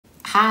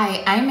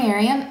Hi, I'm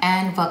Miriam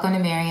and welcome to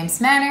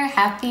Miriam's Manor.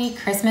 Happy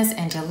Christmas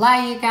in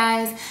July, you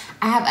guys.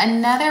 I have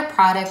another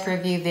product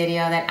review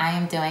video that I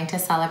am doing to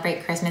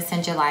celebrate Christmas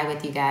in July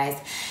with you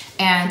guys.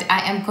 And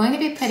I am going to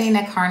be putting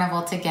a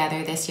carnival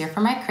together this year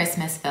for my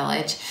Christmas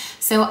village.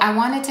 So I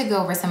wanted to go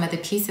over some of the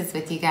pieces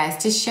with you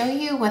guys to show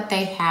you what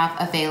they have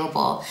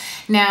available.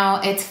 Now,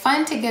 it's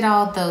fun to get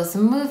all those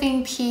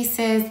moving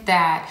pieces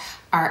that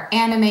are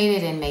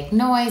animated and make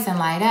noise and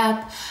light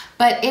up,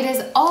 but it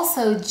is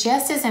also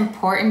just as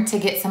important to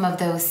get some of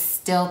those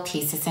still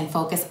pieces and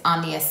focus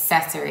on the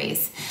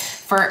accessories.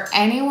 For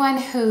anyone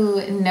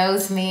who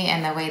knows me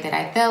and the way that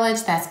I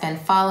village, that's been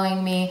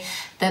following me,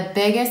 the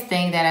biggest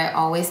thing that I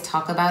always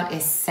talk about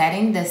is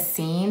setting the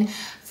scene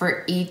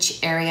for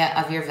each area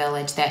of your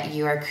village that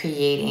you are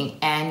creating,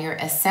 and your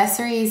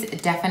accessories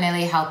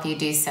definitely help you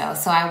do so.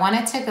 So I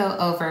wanted to go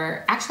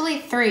over actually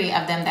 3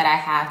 of them that I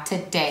have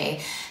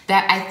today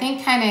that I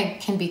think kind of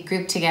can be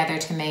grouped together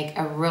to make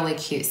a really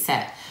cute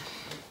set.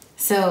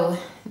 So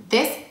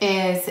this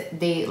is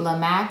the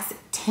Lemax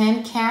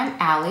Tin Can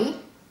Alley.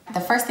 The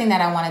first thing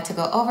that I wanted to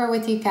go over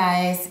with you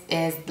guys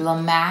is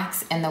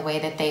Lemax and the way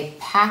that they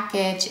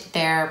package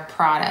their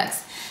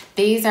products.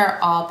 These are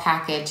all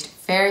packaged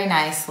very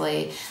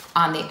nicely.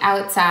 On the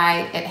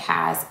outside, it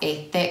has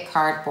a thick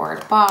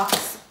cardboard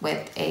box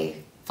with a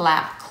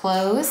flap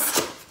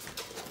closed.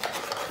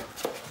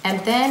 And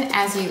then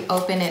as you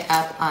open it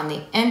up on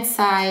the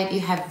inside, you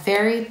have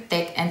very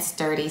thick and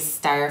sturdy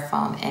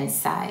styrofoam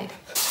inside.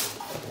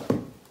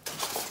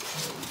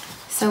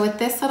 So with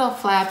this little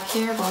flap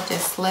here, we'll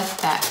just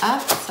lift that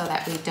up so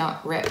that we don't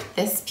rip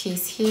this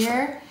piece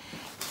here.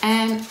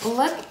 And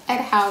look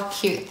at how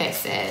cute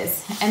this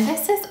is. And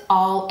this is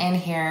all in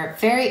here,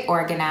 very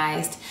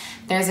organized.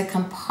 There's a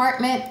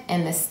compartment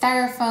in the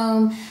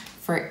styrofoam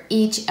for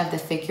each of the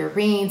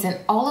figurines and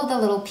all of the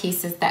little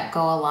pieces that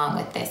go along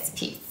with this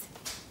piece.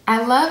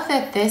 I love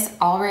that this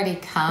already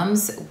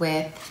comes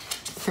with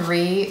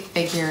 3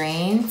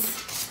 figurines.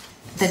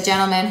 The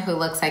gentleman who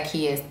looks like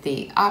he is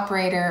the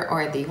operator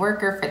or the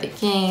worker for the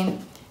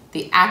game,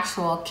 the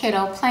actual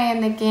kiddo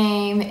playing the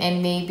game,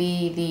 and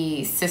maybe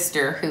the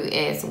sister who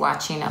is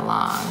watching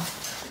along.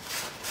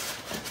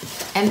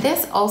 And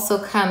this also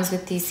comes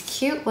with these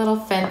cute little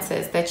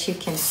fences that you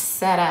can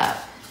set up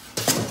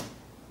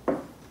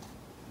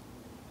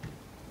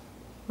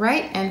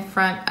right in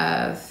front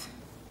of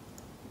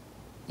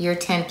your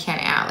Tin Can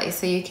Alley.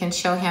 So you can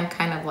show him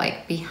kind of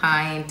like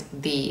behind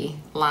the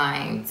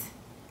lines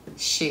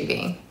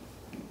shooting.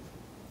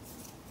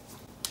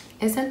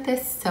 Isn't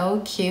this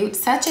so cute?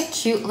 Such a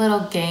cute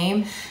little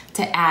game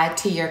to add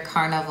to your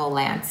carnival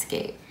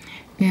landscape.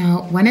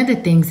 Now, one of the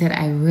things that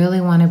I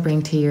really want to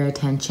bring to your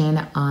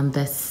attention on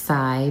the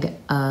side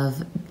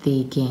of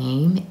the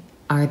game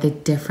are the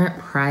different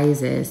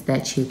prizes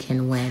that you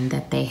can win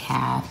that they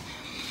have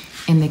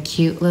in the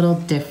cute little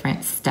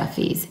different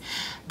stuffies.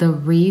 The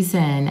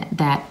reason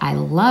that I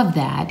love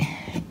that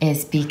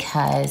is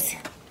because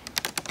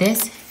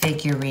this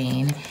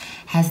figurine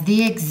has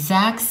the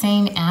exact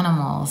same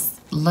animals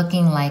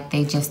looking like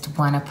they just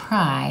won a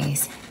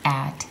prize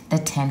at the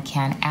Tin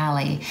Can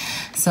Alley.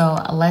 So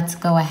let's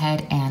go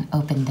ahead and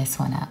open this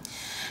one up.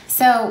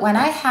 So when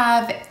I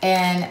have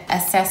an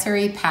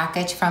accessory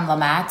package from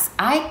Lemax,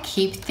 I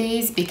keep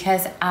these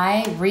because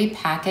I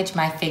repackage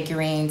my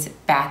figurines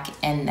back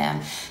in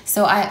them.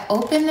 So I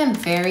open them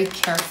very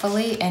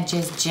carefully and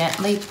just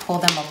gently pull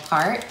them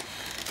apart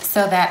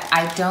so that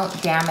I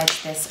don't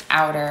damage this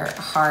outer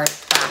hard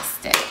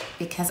plastic,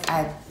 because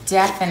I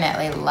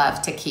definitely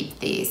love to keep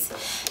these.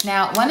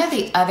 Now, one of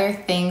the other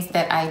things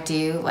that I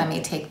do, let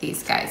me take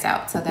these guys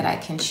out so that I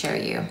can show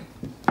you.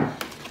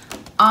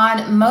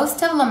 On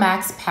most of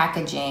Lemax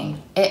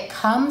packaging, it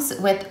comes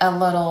with a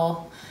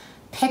little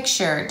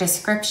picture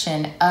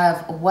description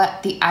of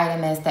what the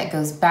item is that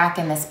goes back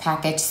in this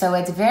package. So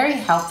it's very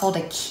helpful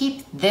to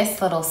keep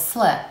this little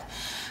slip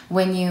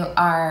when you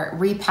are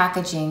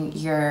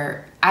repackaging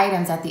your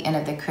items at the end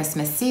of the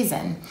Christmas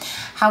season.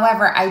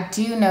 However, I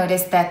do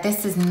notice that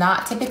this is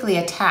not typically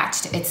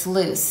attached, it's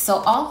loose. So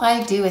all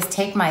I do is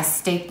take my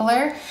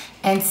stapler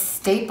and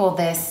staple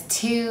this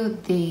to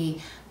the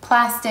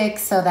plastic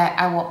so that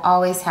I will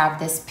always have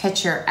this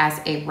picture as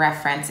a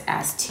reference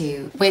as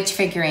to which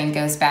figurine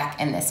goes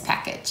back in this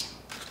package.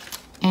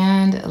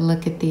 And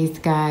look at these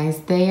guys.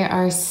 They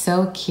are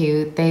so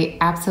cute. They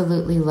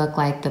absolutely look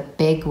like the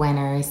big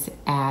winners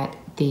at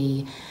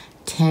the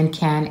Tin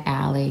Can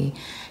Alley.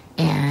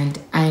 And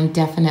I'm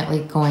definitely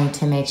going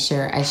to make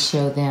sure I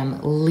show them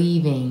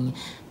leaving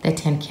the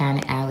Tin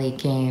Can Alley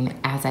game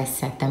as I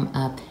set them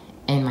up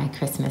in my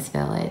Christmas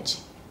village.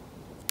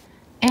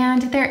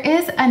 And there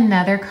is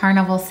another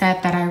carnival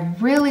set that I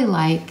really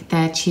like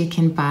that you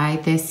can buy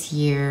this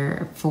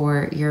year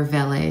for your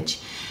village.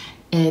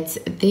 It's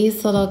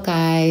these little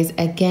guys.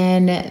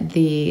 Again,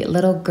 the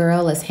little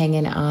girl is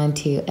hanging on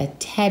to a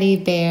teddy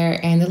bear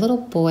and the little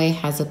boy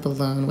has a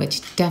balloon,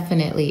 which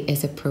definitely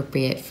is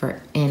appropriate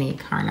for any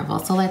carnival.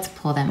 So let's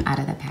pull them out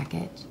of the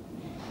package.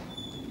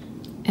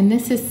 And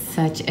this is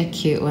such a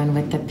cute one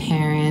with the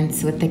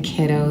parents, with the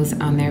kiddos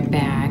on their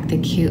back,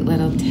 the cute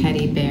little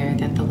teddy bear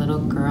that the little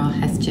girl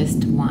has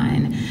just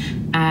won.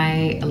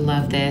 I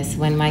love this.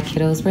 When my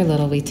kiddos were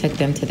little, we took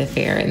them to the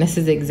fair, and this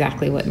is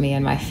exactly what me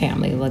and my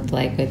family looked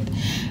like, with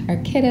our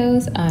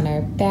kiddos on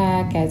our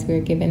back as we were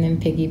giving them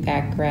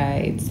piggyback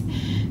rides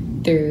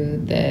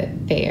through the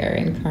fair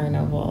and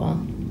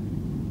carnival.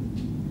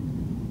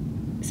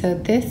 So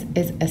this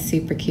is a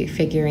super cute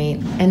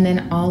figurine, and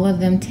then all of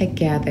them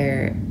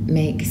together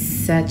make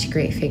such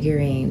great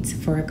figurines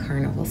for a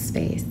carnival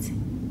space.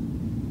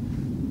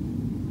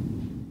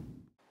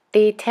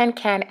 The Tin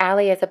Can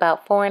Alley is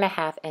about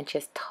 4.5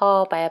 inches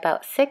tall by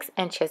about 6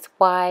 inches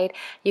wide.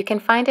 You can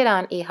find it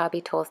on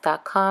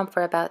ehobbytools.com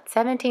for about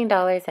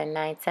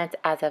 $17.09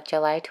 as of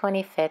July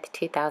 25th,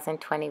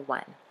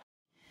 2021.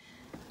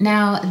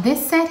 Now,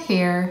 this set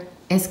here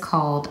is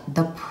called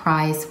the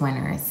Prize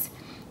Winners.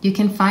 You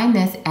can find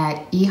this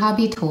at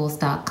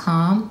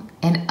ehobbytools.com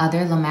and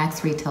other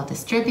Lemax retail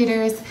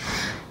distributors.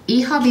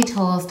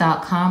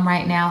 ehobbytools.com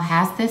right now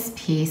has this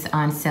piece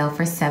on sale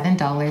for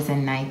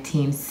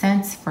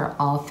 $7.19 for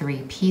all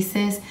 3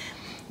 pieces.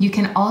 You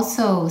can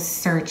also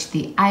search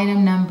the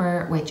item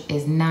number, which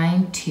is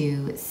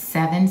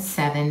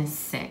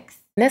 92776.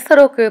 This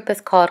little group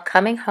is called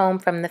Coming Home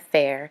from the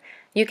Fair.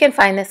 You can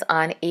find this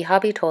on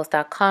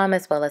ehobbytools.com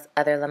as well as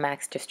other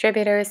Lemax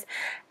distributors.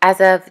 As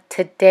of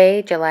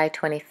today, July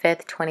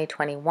 25th,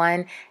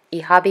 2021,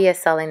 eHobby is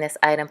selling this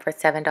item for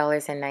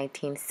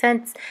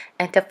 $7.19.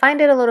 And to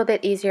find it a little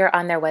bit easier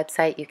on their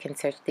website, you can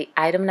search the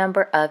item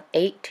number of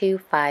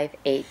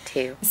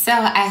 82582. So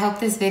I hope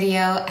this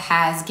video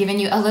has given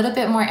you a little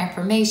bit more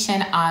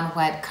information on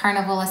what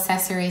carnival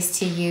accessories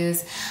to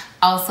use.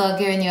 Also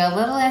giving you a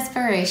little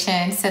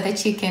inspiration so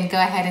that you can go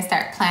ahead and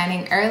start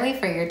planning early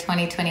for your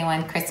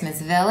 2021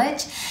 Christmas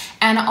Village.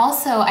 And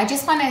also, I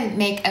just want to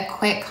make a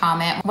quick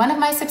comment. One of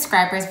my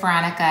subscribers,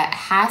 Veronica,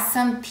 has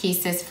some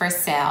pieces for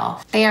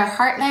sale. They are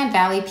Heartland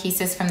Valley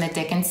pieces from the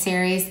Dickens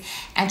series,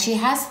 and she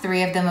has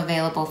 3 of them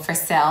available for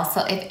sale.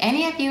 So if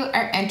any of you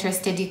are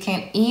interested, you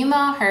can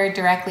email her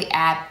directly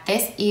at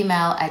this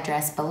email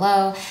address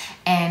below,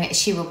 and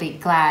she will be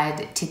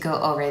glad to go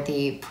over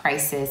the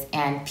prices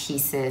and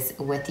pieces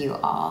with you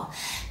all.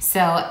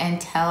 So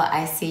until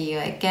I see you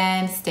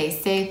again, stay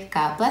safe,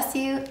 God bless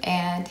you,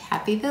 and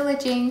happy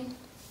villaging.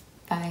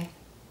 Bye.